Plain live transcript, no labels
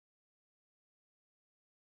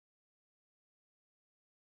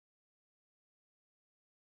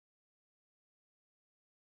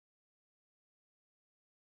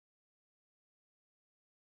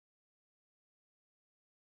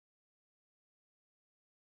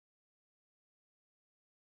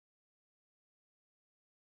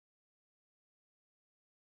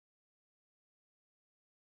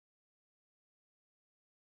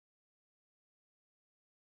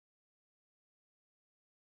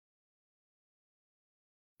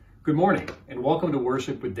Good morning and welcome to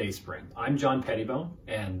Worship with Dayspring. I'm John Pettibone,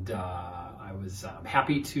 and I was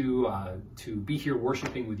happy to be here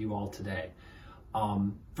worshiping with you all today,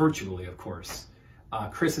 virtually, of course.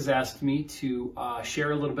 Chris has asked me to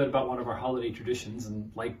share a little bit about one of our holiday traditions,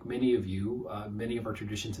 and like many of you, many of our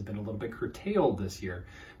traditions have been a little bit curtailed this year.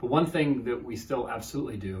 But one thing that we still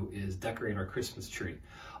absolutely do is decorate our Christmas tree.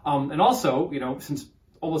 And also, since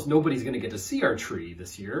almost nobody's going to get to see our tree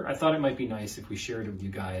this year, I thought it might be nice if we shared it with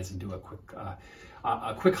you guys and do a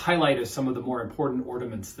quick highlight of some of the more important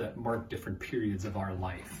ornaments that mark different periods of our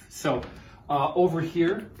life. So over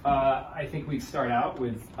here, I think we start out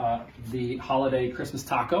with the holiday Christmas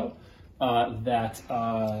taco that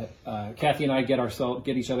Kathy and I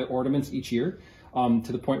get each other ornaments each year,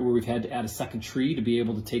 to the point where we've had to add a second tree to be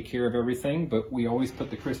able to take care of everything, but we always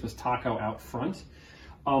put the Christmas taco out front.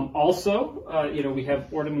 We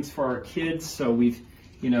have ornaments for our kids. So we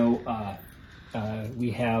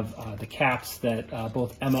have the caps that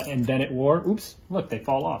both Emma and Bennett wore. Oops, look, they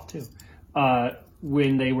fall off too.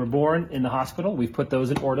 When they were born in the hospital, we've put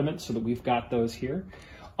those in ornaments so that we've got those here.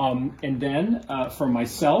 And then for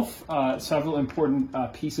myself, several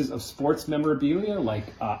important pieces of sports memorabilia, like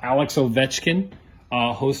Alex Ovechkin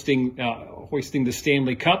hoisting the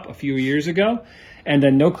Stanley Cup a few years ago. And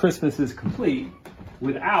then no Christmas is complete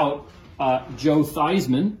without Joe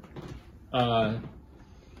Theismann,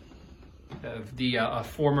 the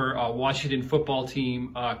former Washington football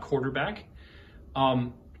team quarterback.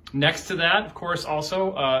 Next to that, of course,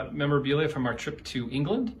 also memorabilia from our trip to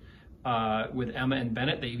England with Emma and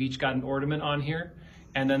Bennett. They've each got an ornament on here.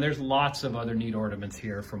 And then there's lots of other neat ornaments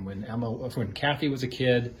here from when Kathy was a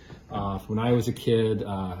kid, when I was a kid,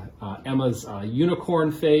 Emma's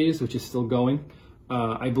unicorn phase, which is still going.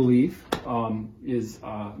 I believe, is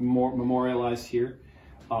more memorialized here.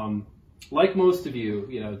 Like most of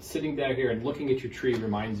you, sitting down here and looking at your tree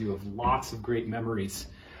reminds you of lots of great memories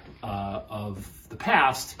of the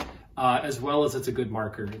past, as well as it's a good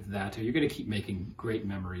marker that you're going to keep making great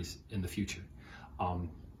memories in the future.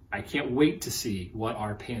 I can't wait to see what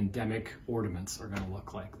our pandemic ornaments are going to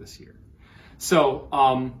look like this year.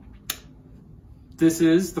 So this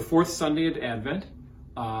is the fourth Sunday of Advent.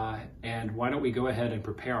 And why don't we go ahead and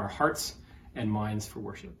prepare our hearts and minds for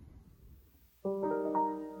worship.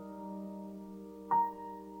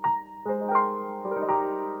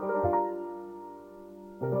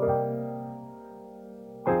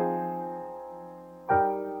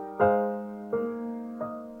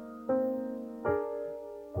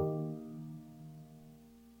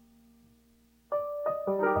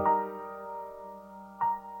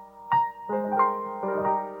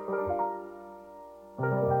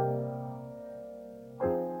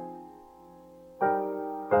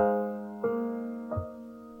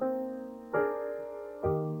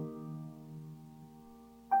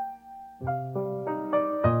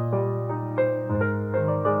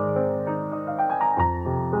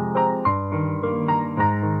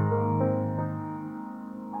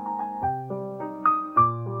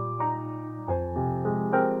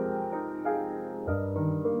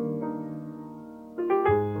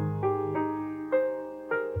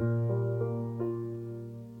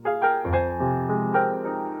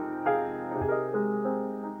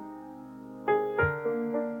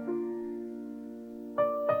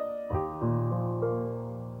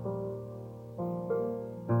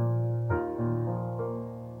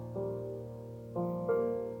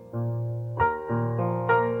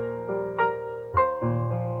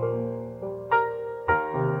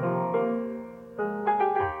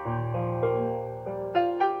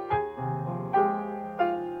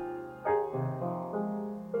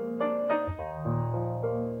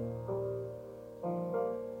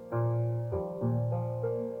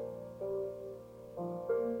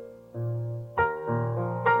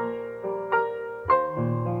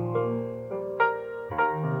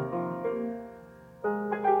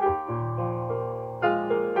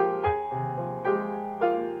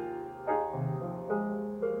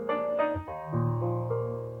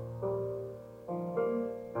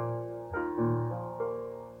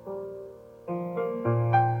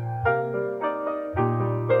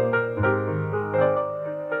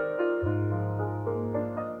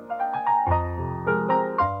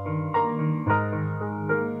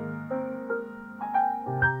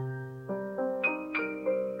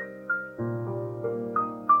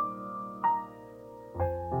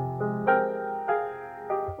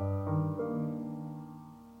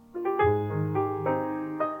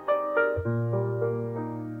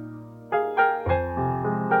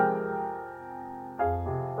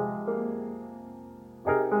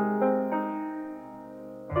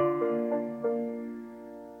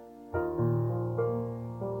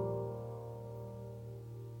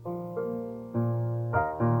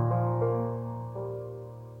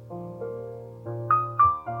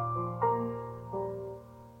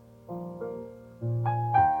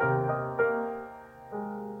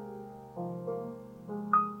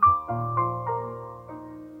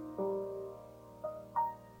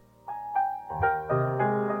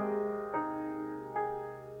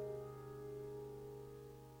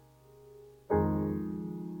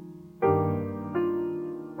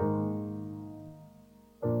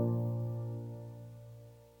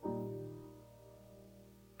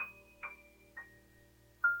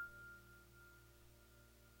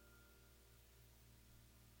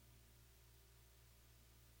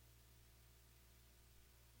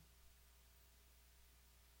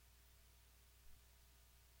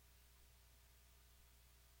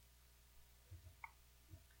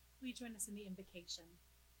 Will you join us in the invocation?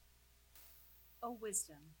 O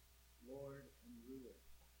wisdom, Lord and ruler,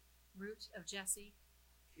 root of Jesse,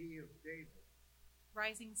 key of David,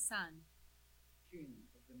 rising sun, King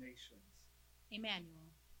of the nations,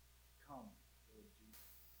 Emmanuel. come, Lord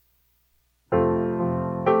Jesus.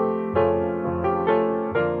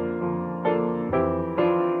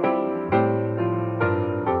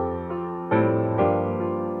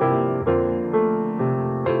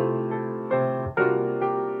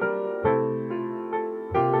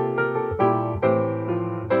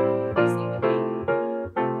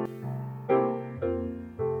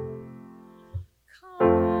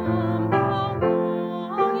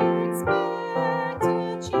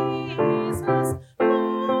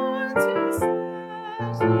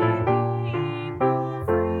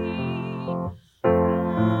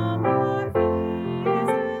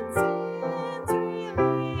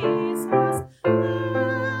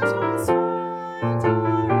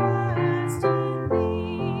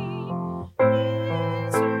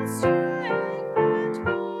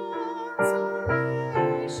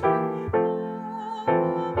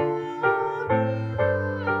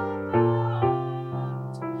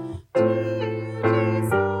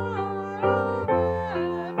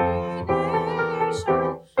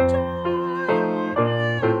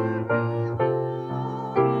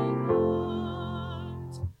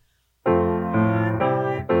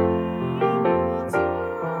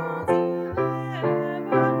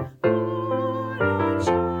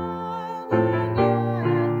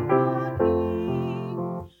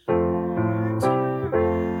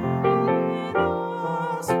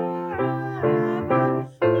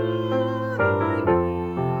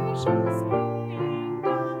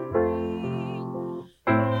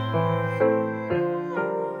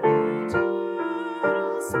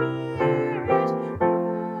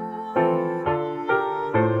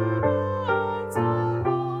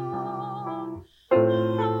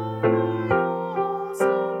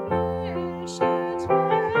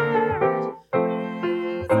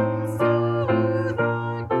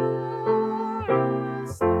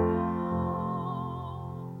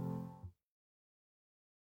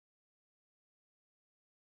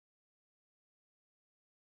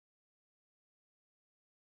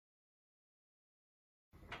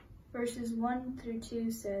 Verses 1 through 2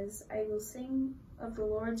 says, I will sing of the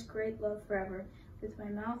Lord's great love forever. With my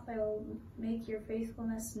mouth I will make your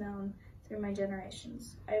faithfulness known through my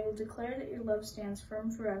generations. I will declare that your love stands firm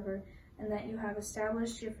forever, and that you have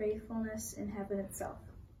established your faithfulness in heaven itself.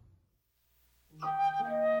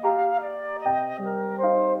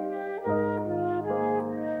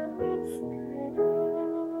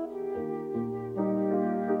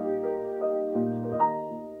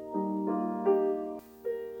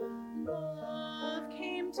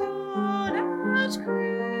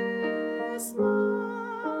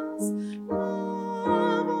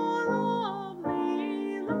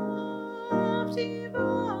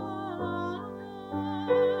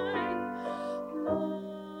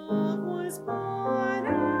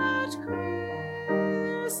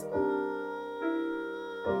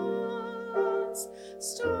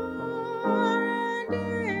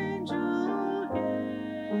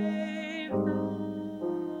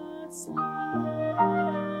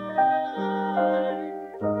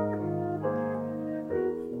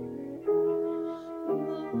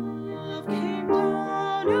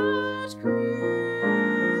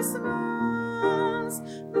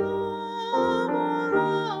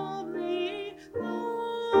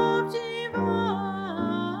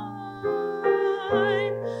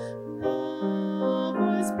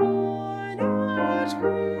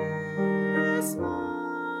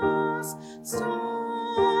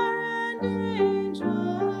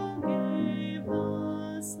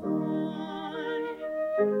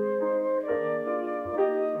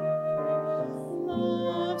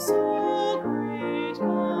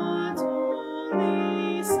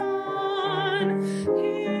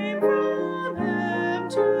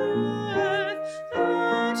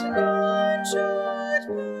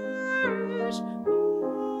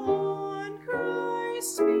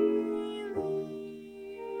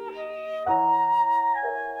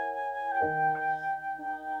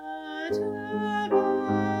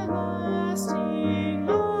 Everlasting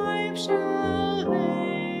life shall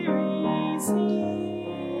they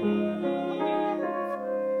receive.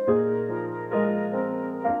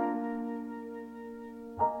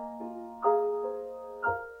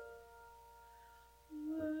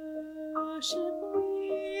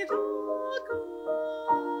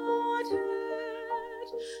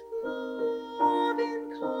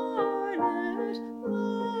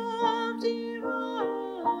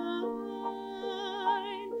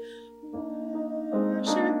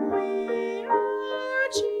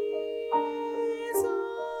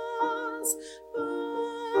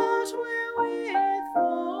 wherewith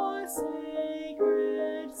for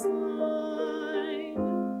sacred sign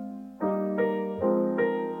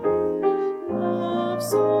love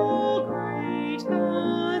so great,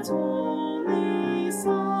 God's only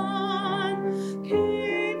Son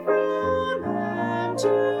came from heaven to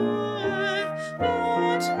earth,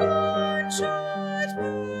 that none should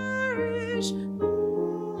perish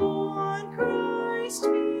who on Christ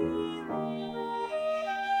believe.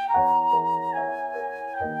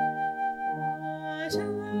 But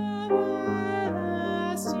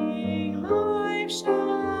everlasting life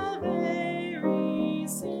shall they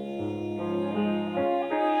receive.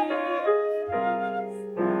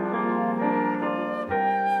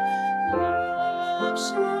 Love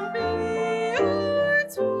shall be our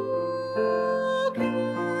token,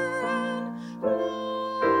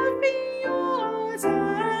 love be yours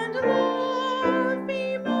and love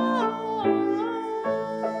be mine.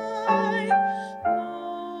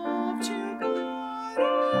 Love to God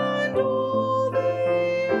and all the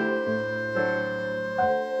earth.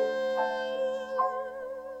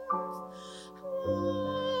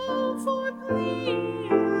 Love for plea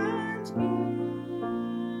and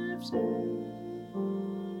gift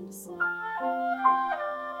and sign.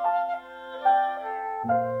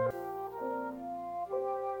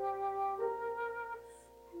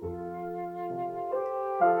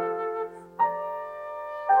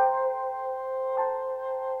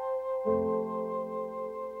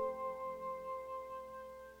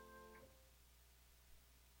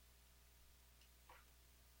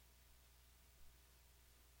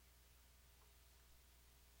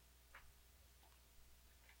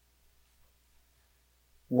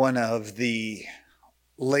 One of the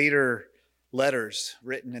later letters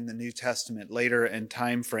written in the New Testament, later in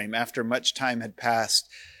time frame, after much time had passed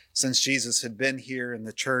since Jesus had been here and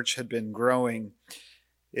the church had been growing,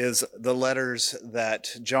 is the letters that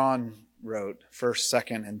John wrote, 1st,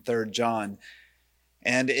 2nd, and 3rd John.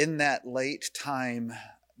 And in that late time,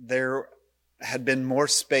 there had been more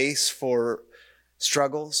space for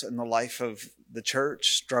struggles in the life of the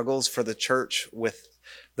church, struggles for the church with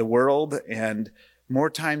the world, and more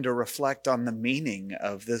time to reflect on the meaning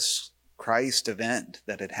of this Christ event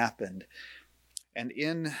that had happened. And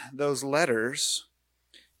in those letters,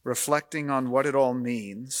 reflecting on what it all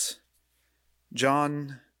means,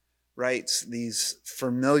 John writes these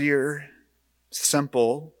familiar,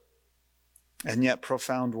 simple, and yet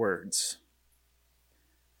profound words.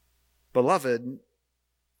 Beloved,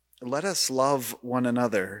 let us love one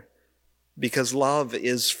another, because love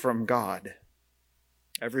is from God.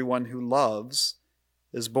 Everyone who loves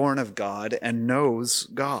is born of God and knows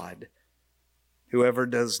God. Whoever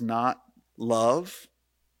does not love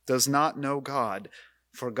does not know God,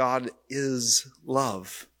 for God is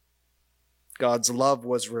love. God's love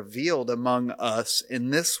was revealed among us in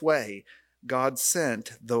this way. God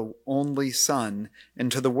sent the only Son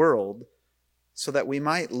into the world so that we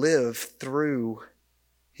might live through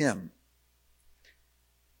him.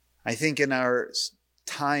 I think in our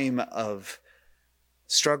time of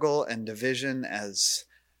struggle and division as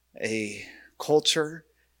a culture,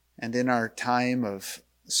 and in our time of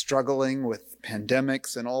struggling with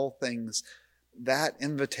pandemics and all things, that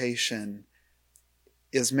invitation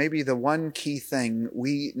is maybe the one key thing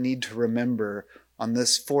we need to remember on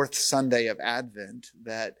this fourth Sunday of Advent,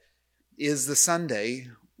 that is the Sunday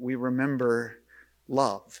we remember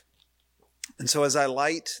love. And so as I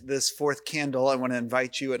light this fourth candle, I want to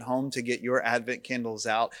invite you at home to get your Advent candles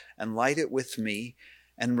out and light it with me,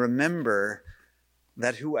 and remember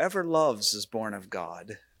that whoever loves is born of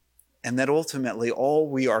God, and that ultimately all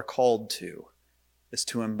we are called to is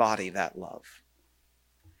to embody that love.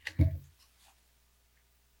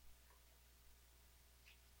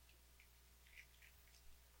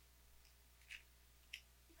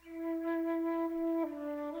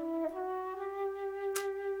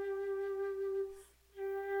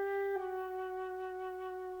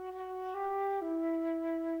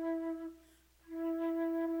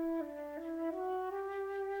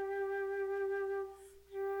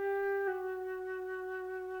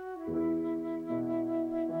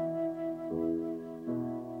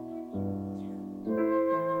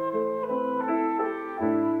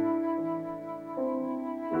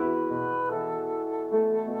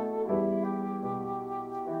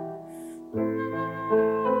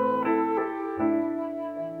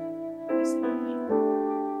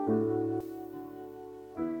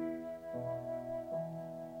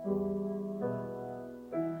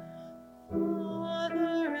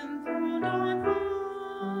 Father enthroned on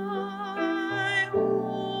high,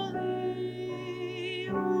 holy,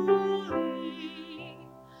 holy,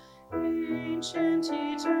 ancient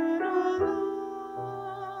eternal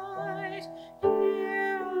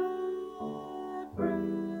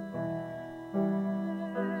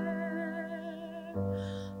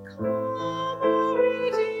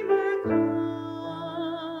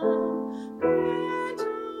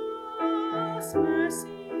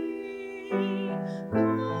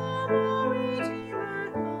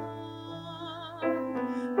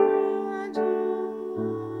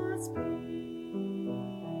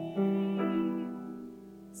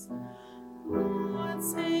Lord,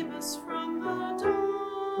 save us from the dark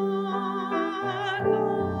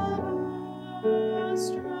of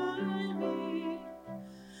striving,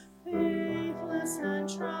 faithless and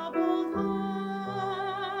troubled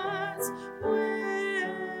hearts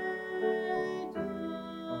weighed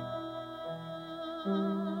down.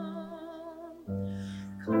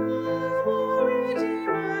 Come, O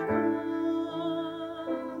Redeemer,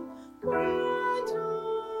 come, grant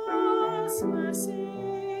us mercy.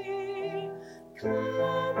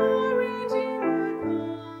 Come, O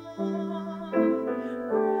Redeemer, come,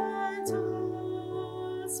 grant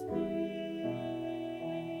us peace.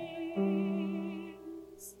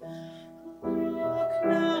 Look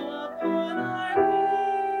now upon our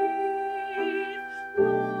need,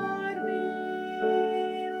 Lord, be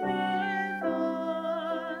with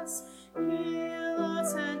us. Heal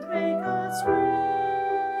us and make us free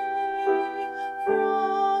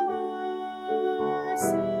from our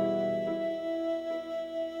sin.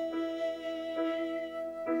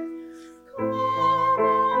 Come, O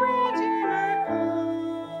Redeemer,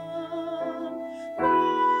 come,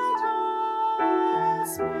 grant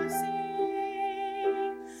us mercy.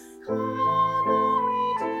 Come, O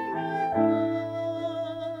Redeemer,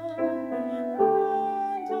 come,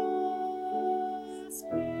 grant us peace.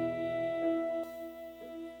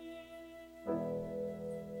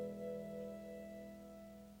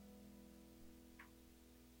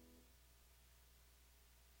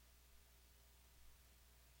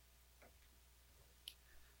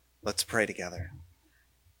 Let's pray together.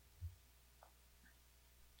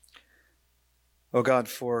 O God,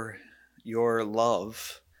 for your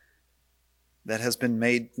love that has been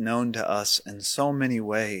made known to us in so many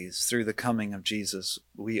ways through the coming of Jesus,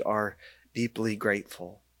 we are deeply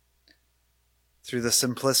grateful. Through the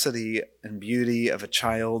simplicity and beauty of a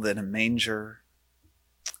child in a manger,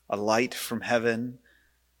 a light from heaven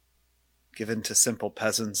given to simple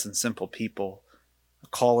peasants and simple people, a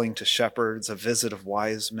calling to shepherds, a visit of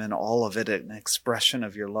wise men, all of it an expression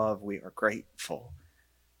of your love, we are grateful.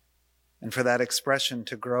 And for that expression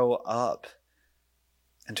to grow up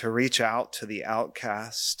and to reach out to the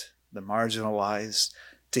outcast, the marginalized,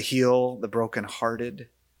 to heal the brokenhearted,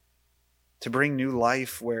 to bring new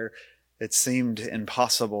life where it seemed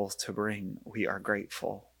impossible to bring, we are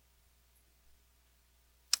grateful.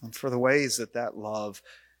 And for the ways that that love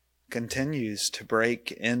continues to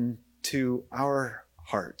break into our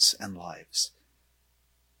hearts and lives.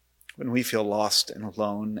 When we feel lost and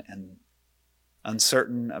alone and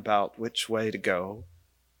uncertain about which way to go,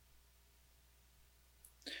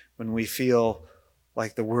 when we feel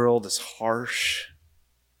like the world is harsh,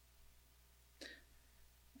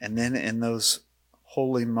 and then in those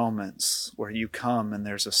holy moments where you come and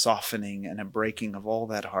there's a softening and a breaking of all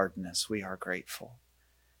that hardness, we are grateful.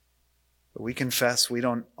 But we confess we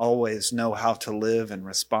don't always know how to live in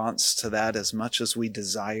response to that as much as we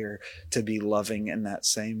desire to be loving in that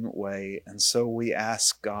same way. And so we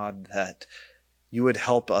ask God that you would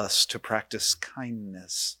help us to practice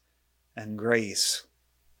kindness and grace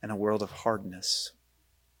in a world of hardness.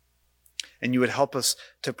 And you would help us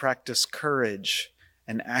to practice courage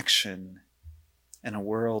and action in a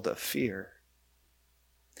world of fear.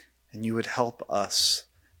 And you would help us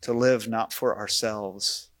to live not for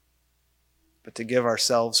ourselves, but to give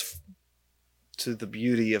ourselves to the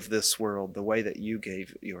beauty of this world, the way that you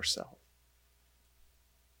gave yourself.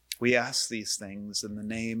 We ask these things in the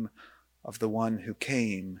name of the one who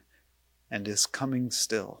came and is coming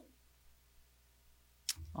still.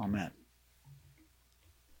 Amen.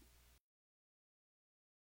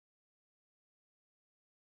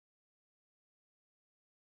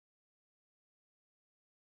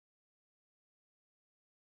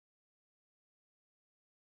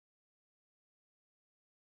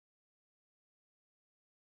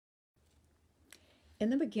 In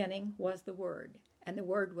the beginning was the Word, and the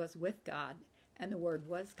Word was with God, and the Word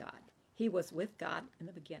was God. He was with God in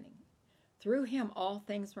the beginning. Through him all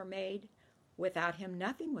things were made. Without him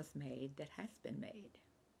nothing was made that has been made.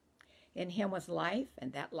 In him was life,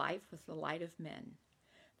 and that life was the light of men.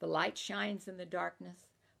 The light shines in the darkness,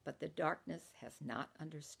 but the darkness has not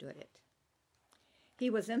understood it. He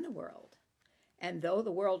was in the world, and though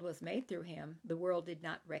the world was made through him, the world did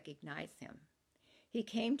not recognize him. He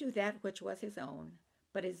came to that which was his own,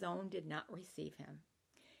 but his own did not receive him.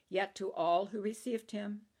 Yet to all who received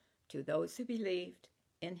him, to those who believed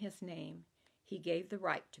in his name, he gave the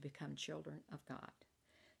right to become children of God.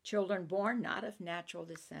 Children born not of natural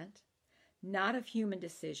descent, not of human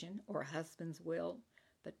decision or husband's will,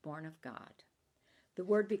 but born of God. The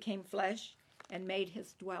Word became flesh and made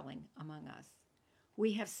his dwelling among us.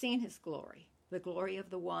 We have seen his glory, the glory of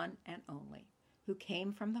the one and only, who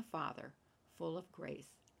came from the Father, full of grace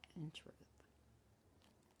and truth.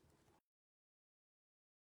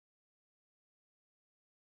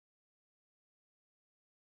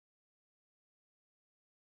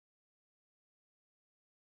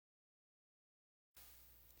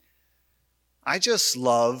 I just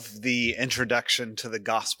love the introduction to the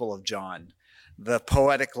Gospel of John. The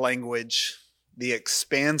poetic language, the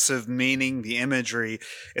expansive meaning, the imagery.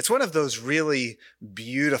 It's one of those really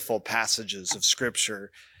beautiful passages of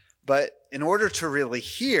Scripture. But in order to really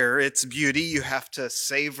hear its beauty, you have to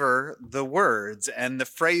savor the words and the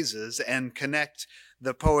phrases and connect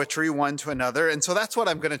the poetry one to another. And so that's what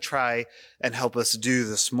I'm going to try and help us do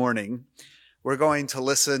this morning. We're going to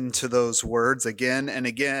listen to those words again and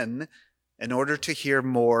again in order to hear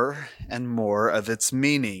more and more of its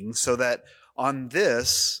meaning, so that on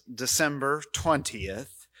this December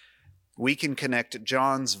 20th, we can connect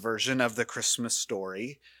John's version of the Christmas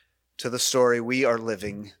story to the story we are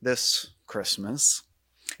living this Christmas.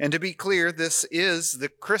 And to be clear, this is the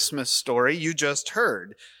Christmas story you just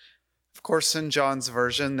heard. Of course, in John's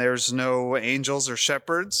version, there's no angels or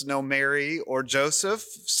shepherds, no Mary or Joseph,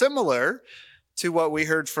 similar to what we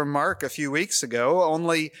heard from Mark a few weeks ago,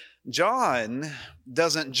 only John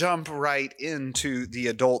doesn't jump right into the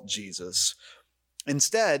adult Jesus.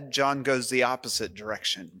 Instead, John goes the opposite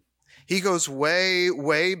direction. He goes way,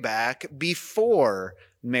 way back before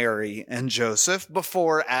Mary and Joseph,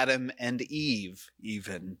 before Adam and Eve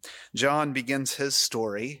even. John begins his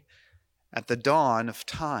story at the dawn of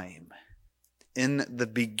time, in the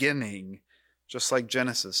beginning, just like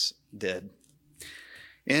Genesis did.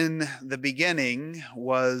 In the beginning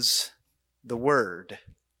was the Word,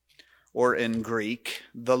 or in Greek,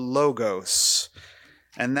 the Logos.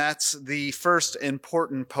 And that's the first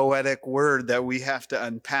important poetic word that we have to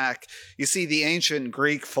unpack. You see, the ancient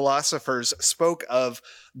Greek philosophers spoke of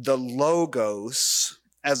the Logos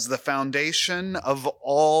as the foundation of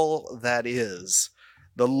all that is.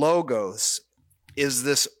 The Logos is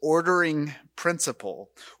this ordering principle,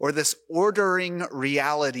 or this ordering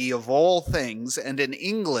reality of all things. And in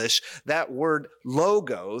English, that word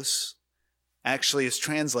Logos actually is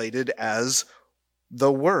translated as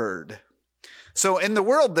the Word. So in the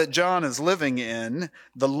world that John is living in,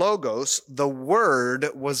 the Logos, the Word,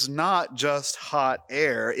 was not just hot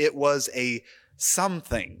air. It was a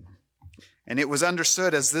something. And it was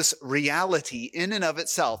understood as this reality in and of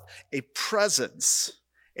itself, a presence,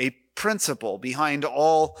 a principle behind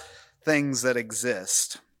all things that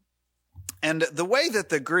exist. And the way that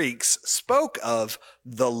the Greeks spoke of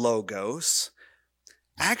the Logos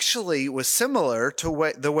actually was similar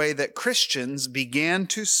to the way that Christians began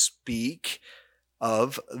to speak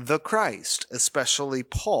of the Christ, especially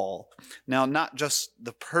Paul. Now, not just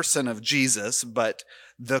the person of Jesus, but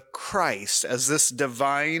the Christ as this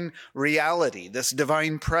divine reality, this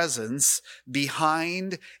divine presence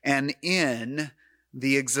behind and in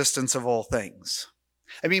the existence of all things.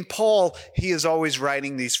 I mean, Paul, he is always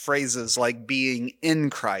writing these phrases like being in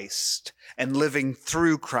Christ and living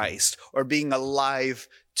through Christ, or being alive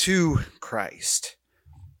to Christ.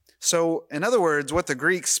 So, in other words, what the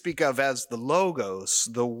Greeks speak of as the Logos,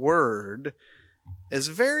 the Word, is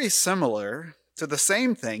very similar to the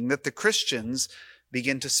same thing that the Christians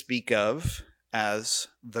begin to speak of as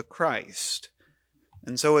the Christ.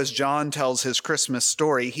 And so as John tells his Christmas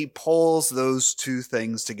story, he pulls those two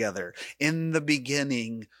things together. In the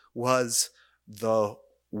beginning was the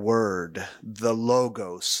Word, the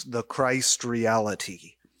Logos, the Christ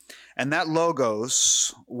reality. And that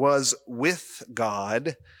Logos was with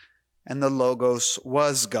God, and the Logos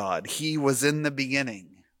was God. He was in the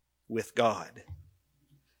beginning with God.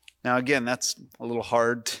 Now again, that's a little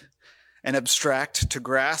hard and abstract to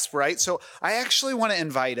grasp, right? So I actually want to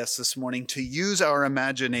invite us this morning to use our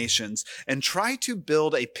imaginations and try to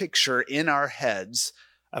build a picture in our heads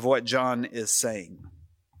of what John is saying.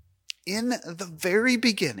 In the very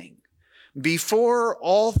beginning, before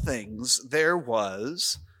all things, there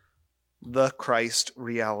was the Christ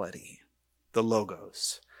reality, the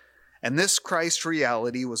Logos. And this Christ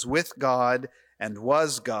reality was with God and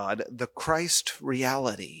was God. The Christ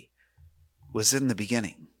reality was in the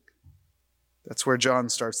beginning. That's where John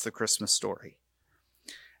starts the Christmas story.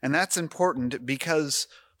 And that's important because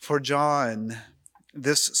for John,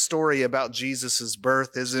 this story about Jesus'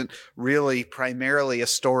 birth isn't really primarily a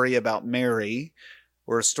story about Mary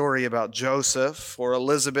or a story about Joseph or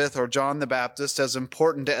Elizabeth or John the Baptist, as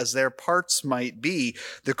important as their parts might be.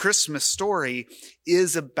 The Christmas story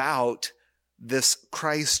is about this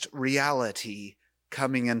Christ reality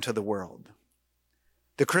coming into the world.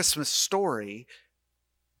 The Christmas story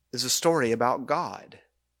is a story about God,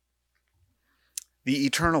 the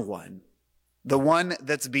Eternal One, the one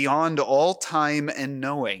that's beyond all time and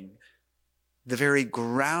knowing, the very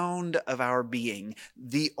ground of our being,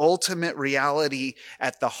 the ultimate reality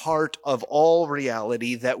at the heart of all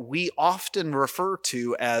reality that we often refer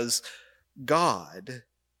to as God.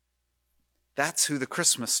 That's who the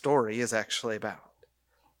Christmas story is actually about.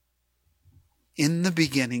 In the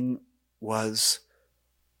beginning was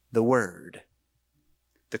the Word,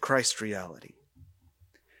 the Christ reality.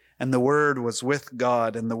 And the Word was with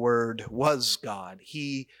God, and the Word was God.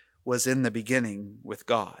 He was in the beginning with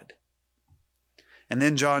God. And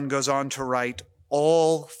then John goes on to write,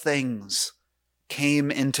 all things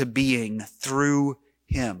came into being through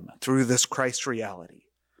him, through this Christ reality.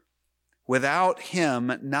 Without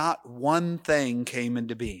him, not one thing came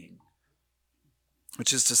into being.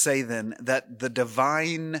 Which is to say then that the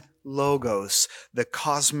divine logos, the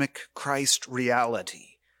cosmic Christ reality,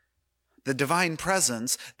 the divine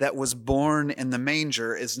presence that was born in the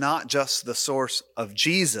manger is not just the source of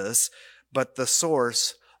Jesus, but the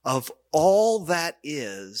source of all that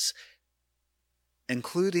is,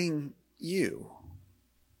 including you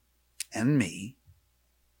and me.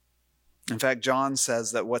 In fact, John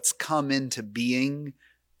says that what's come into being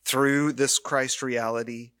through this Christ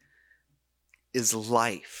reality is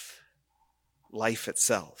life, life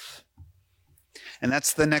itself. And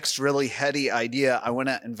that's the next really heady idea I want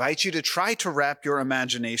to invite you to try to wrap your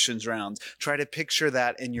imaginations around. Try to picture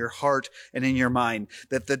that in your heart and in your mind,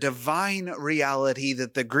 that the divine reality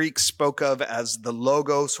that the Greeks spoke of as the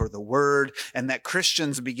Logos or the Word, and that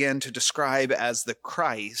Christians began to describe as the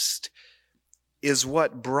Christ, is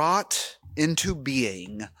what brought into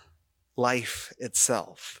being life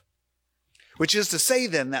itself. Which is to say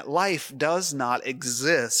then that life does not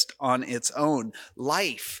exist on its own.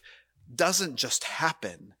 Life doesn't just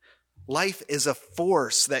happen. Life is a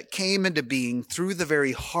force that came into being through the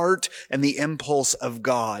very heart and the impulse of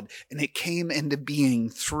God, and it came into being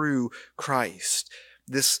through Christ.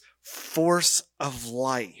 This force of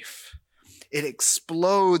life, it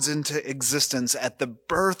explodes into existence at the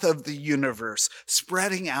birth of the universe,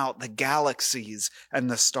 spreading out the galaxies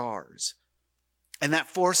and the stars. And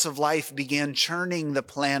that force of life began churning the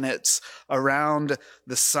planets around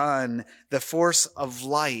the sun, the force of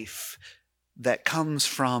life that comes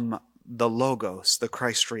from the Logos, the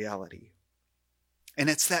Christ reality.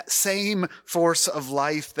 And it's that same force of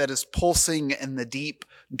life that is pulsing in the deep,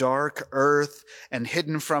 dark earth and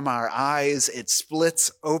hidden from our eyes. It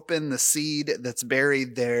splits open the seed that's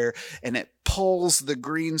buried there, and it pulls the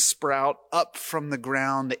green sprout up from the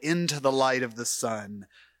ground into the light of the sun.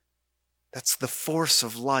 That's the force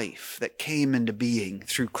of life that came into being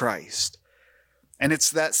through Christ. And it's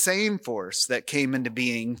that same force that came into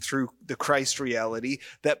being through the Christ reality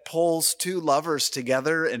that pulls two lovers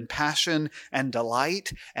together in passion and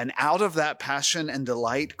delight. And out of that passion and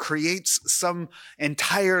delight creates some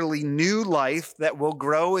entirely new life that will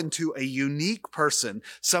grow into a unique person,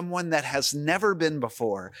 someone that has never been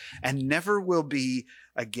before and never will be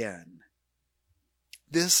again.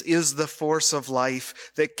 This is the force of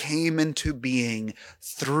life that came into being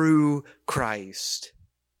through Christ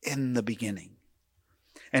in the beginning.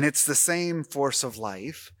 And it's the same force of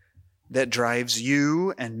life that drives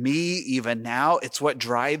you and me even now. It's what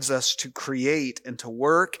drives us to create and to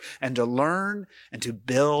work and to learn and to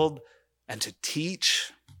build and to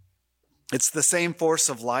teach. It's the same force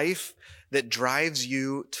of life that drives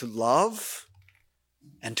you to love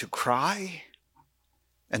and to cry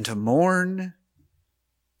and to mourn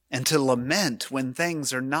and to lament when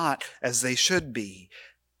things are not as they should be,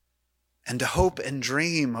 and to hope and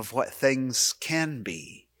dream of what things can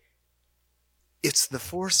be. It's the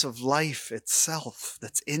force of life itself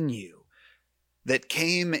that's in you, that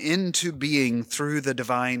came into being through the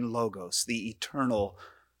divine Logos, the eternal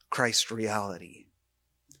Christ reality.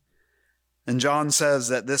 And John says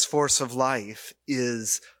that this force of life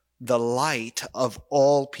is the light of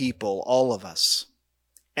all people, all of us.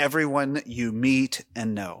 Everyone you meet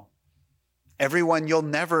and know. Everyone you'll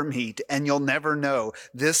never meet and you'll never know.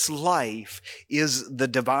 This life is the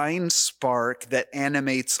divine spark that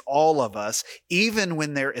animates all of us, even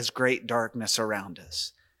when there is great darkness around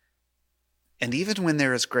us. And even when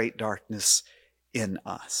there is great darkness in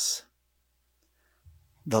us.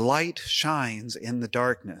 The light shines in the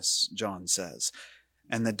darkness, John says,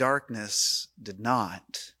 and the darkness did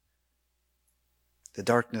not. The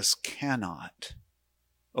darkness cannot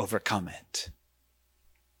overcome it.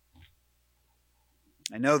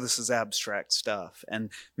 I know this is abstract stuff, and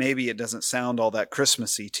maybe it doesn't sound all that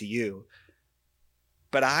Christmassy to you.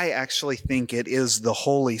 But I actually think it is the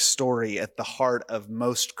holy story at the heart of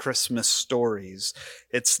most Christmas stories.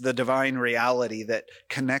 It's the divine reality that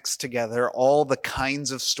connects together all the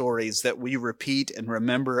kinds of stories that we repeat and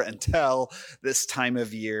remember and tell this time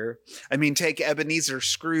of year. I mean, take Ebenezer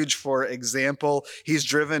Scrooge, for example. He's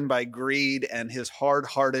driven by greed and his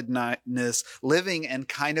hard-heartedness, living in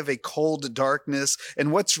kind of a cold darkness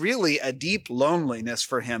and what's really a deep loneliness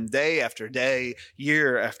for him day after day,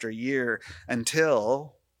 year after year, until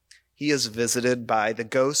he is visited by the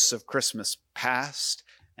ghosts of Christmas past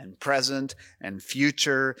and present and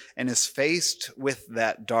future, and is faced with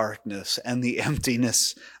that darkness and the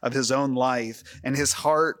emptiness of his own life. And his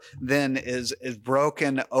heart then is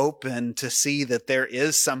broken open to see that there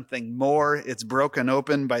is something more. It's broken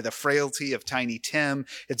open by the frailty of Tiny Tim.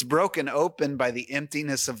 It's broken open by the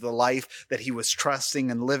emptiness of the life that he was trusting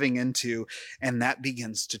and living into. And that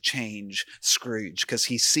begins to change Scrooge because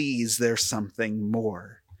he sees there's something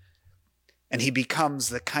more. And he becomes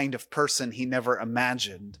the kind of person he never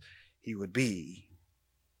imagined he would be.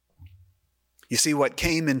 You see, what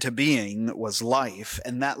came into being was life,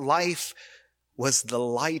 and that life was the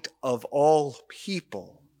light of all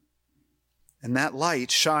people. And that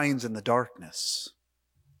light shines in the darkness,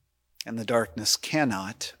 and the darkness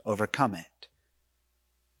cannot overcome it.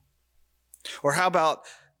 Or how about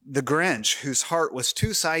the Grinch, whose heart was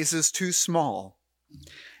 2 sizes too small?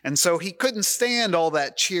 And so he couldn't stand all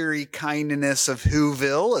that cheery kindness of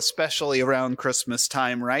Whoville, especially around Christmas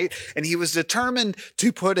time, right? And he was determined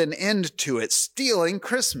to put an end to it, stealing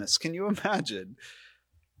Christmas. Can you imagine?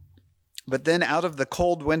 But then out of the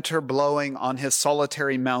cold winter blowing on his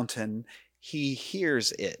solitary mountain, he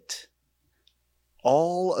hears it.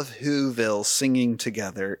 All of Whoville singing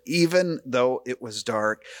together, even though it was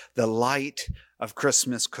dark, the light of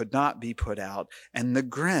Christmas could not be put out. And the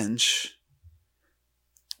Grinch,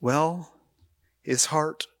 well, his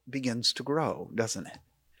heart begins to grow, doesn't it?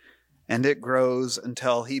 And it grows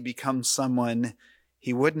until he becomes someone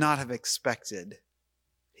he would not have expected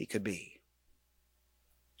he could be.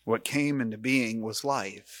 What came into being was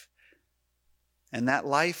life. And that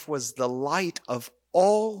life was the light of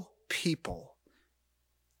all people.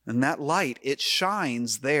 And that light, it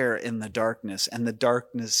shines there in the darkness, and the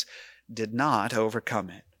darkness did not overcome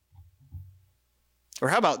it. Or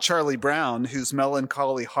how about Charlie Brown, whose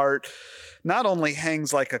melancholy heart not only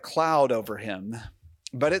hangs like a cloud over him,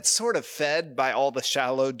 but it's sort of fed by all the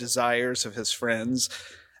shallow desires of his friends,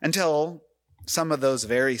 until some of those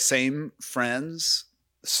very same friends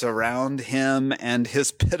surround him and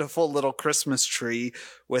his pitiful little Christmas tree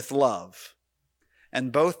with love.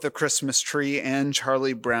 And both the Christmas tree and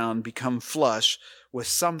Charlie Brown become flush with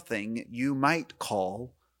something you might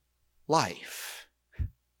call life.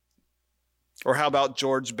 Or how about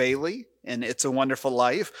George Bailey in It's a Wonderful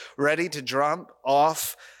Life, ready to jump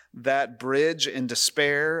off that bridge in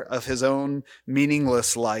despair of his own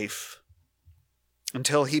meaningless life,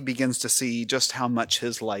 until he begins to see just how much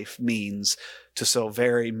his life means to so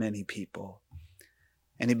very many people.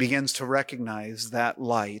 And he begins to recognize that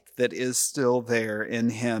light that is still there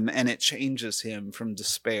in him, and it changes him from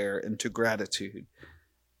despair into gratitude.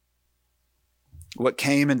 What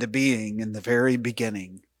came into being in the very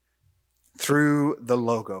beginning, through the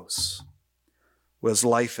Logos, was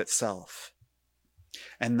life itself.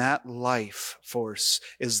 And that life force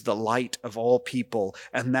is the light of all people.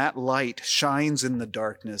 And that light shines in the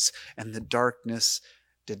darkness, and the darkness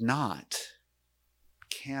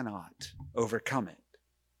cannot overcome it.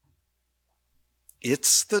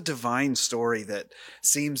 It's the divine story that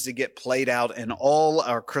seems to get played out in all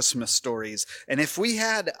our Christmas stories. And if we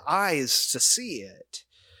had eyes to see it,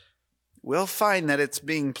 we'll find that it's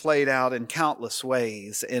being played out in countless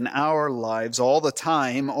ways in our lives all the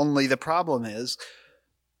time. Only the problem is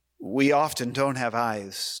we often don't have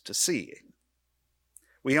eyes to see.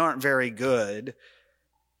 We aren't very good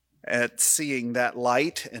at seeing that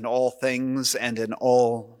light in all things and in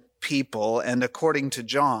all people. And according to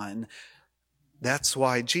John, that's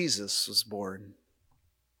why Jesus was born.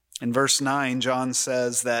 In verse 9, John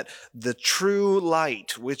says that the true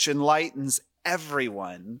light, which enlightens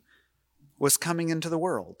everyone, was coming into the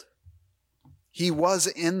world. He was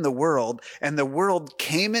in the world, and the world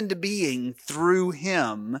came into being through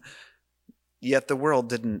him, yet the world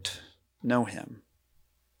didn't know him.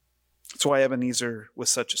 That's why Ebenezer was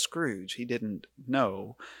such a Scrooge. He didn't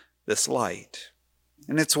know this light.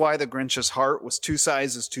 And it's why the Grinch's heart was 2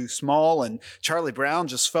 sizes too small, and Charlie Brown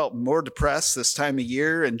just felt more depressed this time of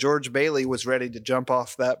year, and George Bailey was ready to jump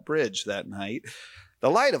off that bridge that night. The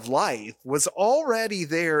light of life was already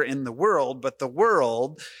there in the world, but the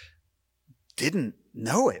world didn't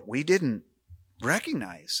know it. We didn't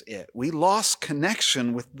recognize it. We lost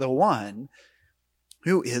connection with the one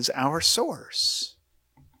who is our source.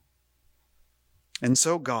 And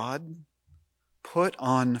so God put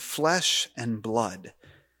on flesh and blood,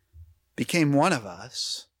 became one of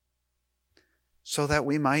us, so that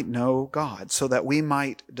we might know God, so that we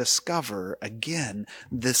might discover again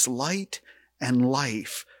this light and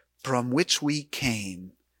life from which we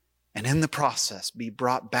came, and in the process be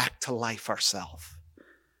brought back to life ourselves.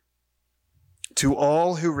 To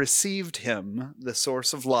all who received him, the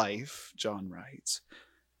source of life, John writes,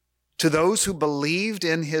 to those who believed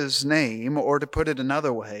in his name, or to put it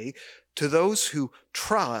another way, to those who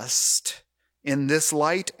trust in this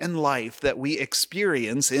light and life that we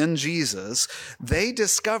experience in Jesus, they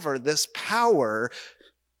discover this power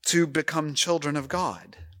to become children of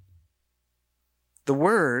God. The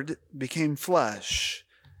Word became flesh.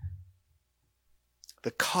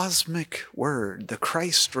 The cosmic Word, the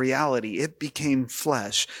Christ reality, it became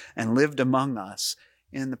flesh and lived among us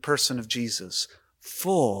in the person of Jesus,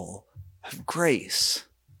 full of grace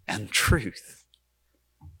and truth.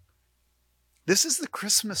 This is the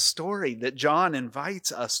Christmas story that John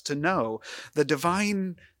invites us to know, the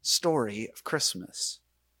divine story of Christmas.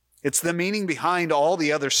 It's the meaning behind all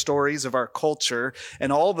the other stories of our culture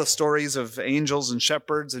and all the stories of angels and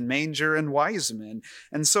shepherds and manger and wise men.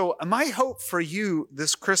 And so my hope for you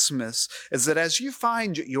this Christmas is that as you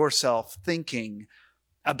find yourself thinking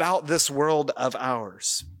about this world of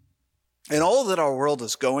ours and all that our world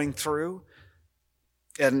is going through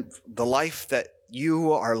and the life that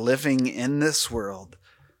you are living in this world,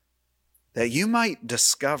 that you might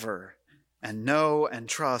discover and know and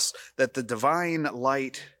trust that the divine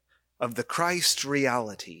light of the Christ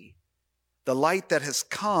reality, the light that has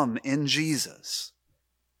come in Jesus,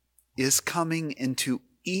 is coming into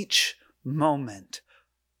each moment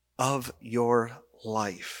of your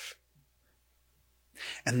life.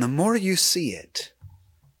 And the more you see it,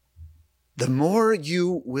 the more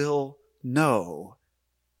you will know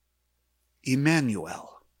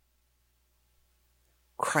Emmanuel,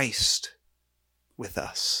 Christ with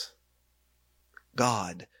us,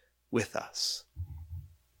 God with us.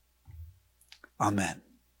 Amen.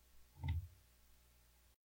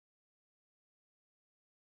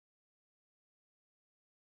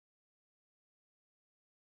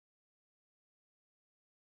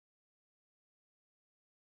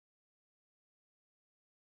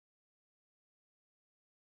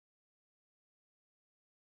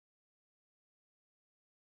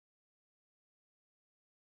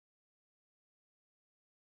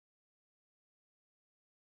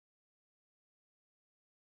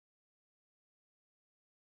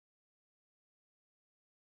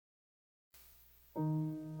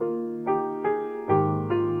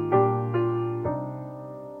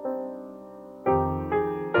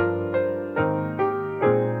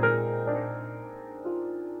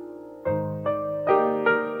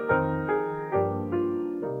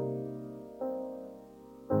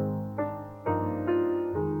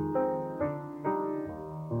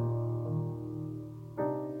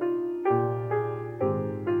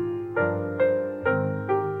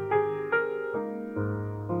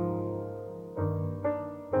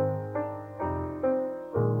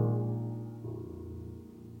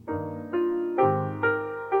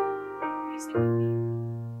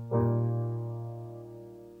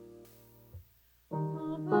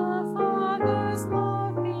 Of the Father's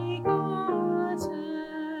love begotten,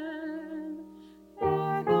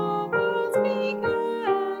 ere the worlds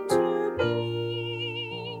began to be.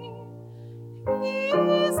 He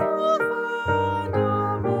is Alpha and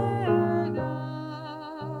Omega,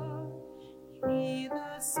 He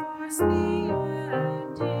the source, the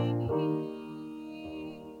ending, He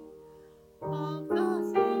of the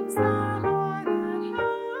things that are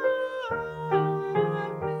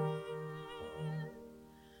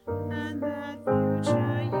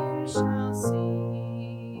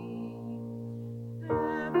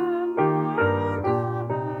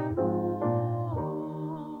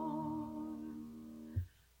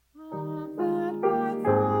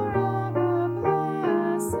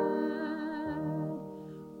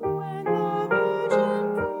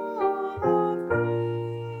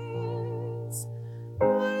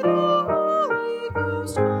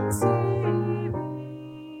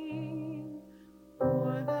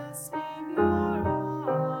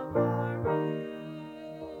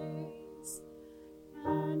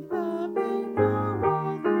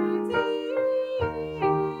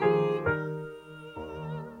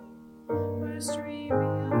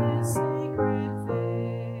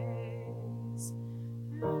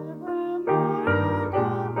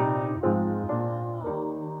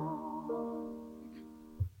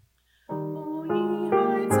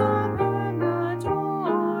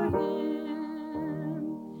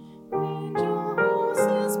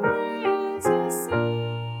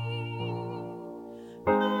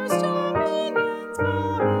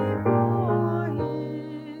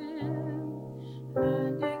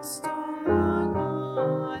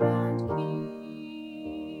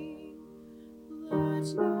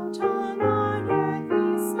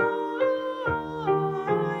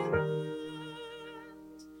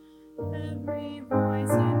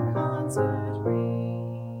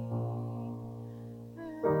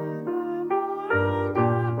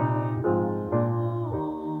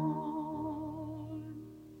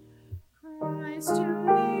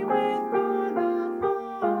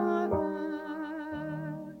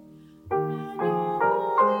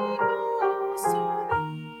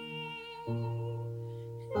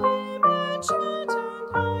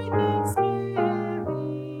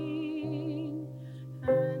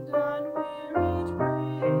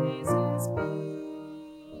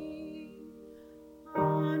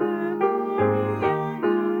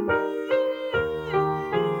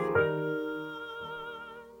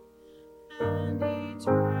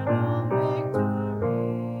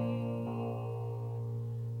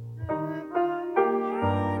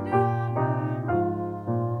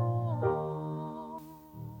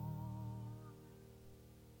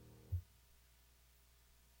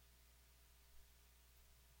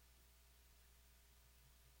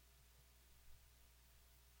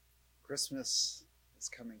Christmas is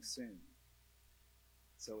coming soon.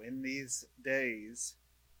 So in these days,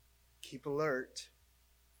 keep alert,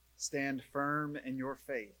 stand firm in your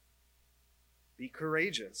faith, be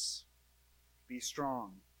courageous, be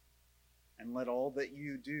strong, and let all that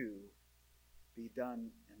you do be done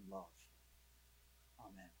in love.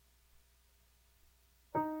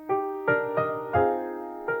 Amen.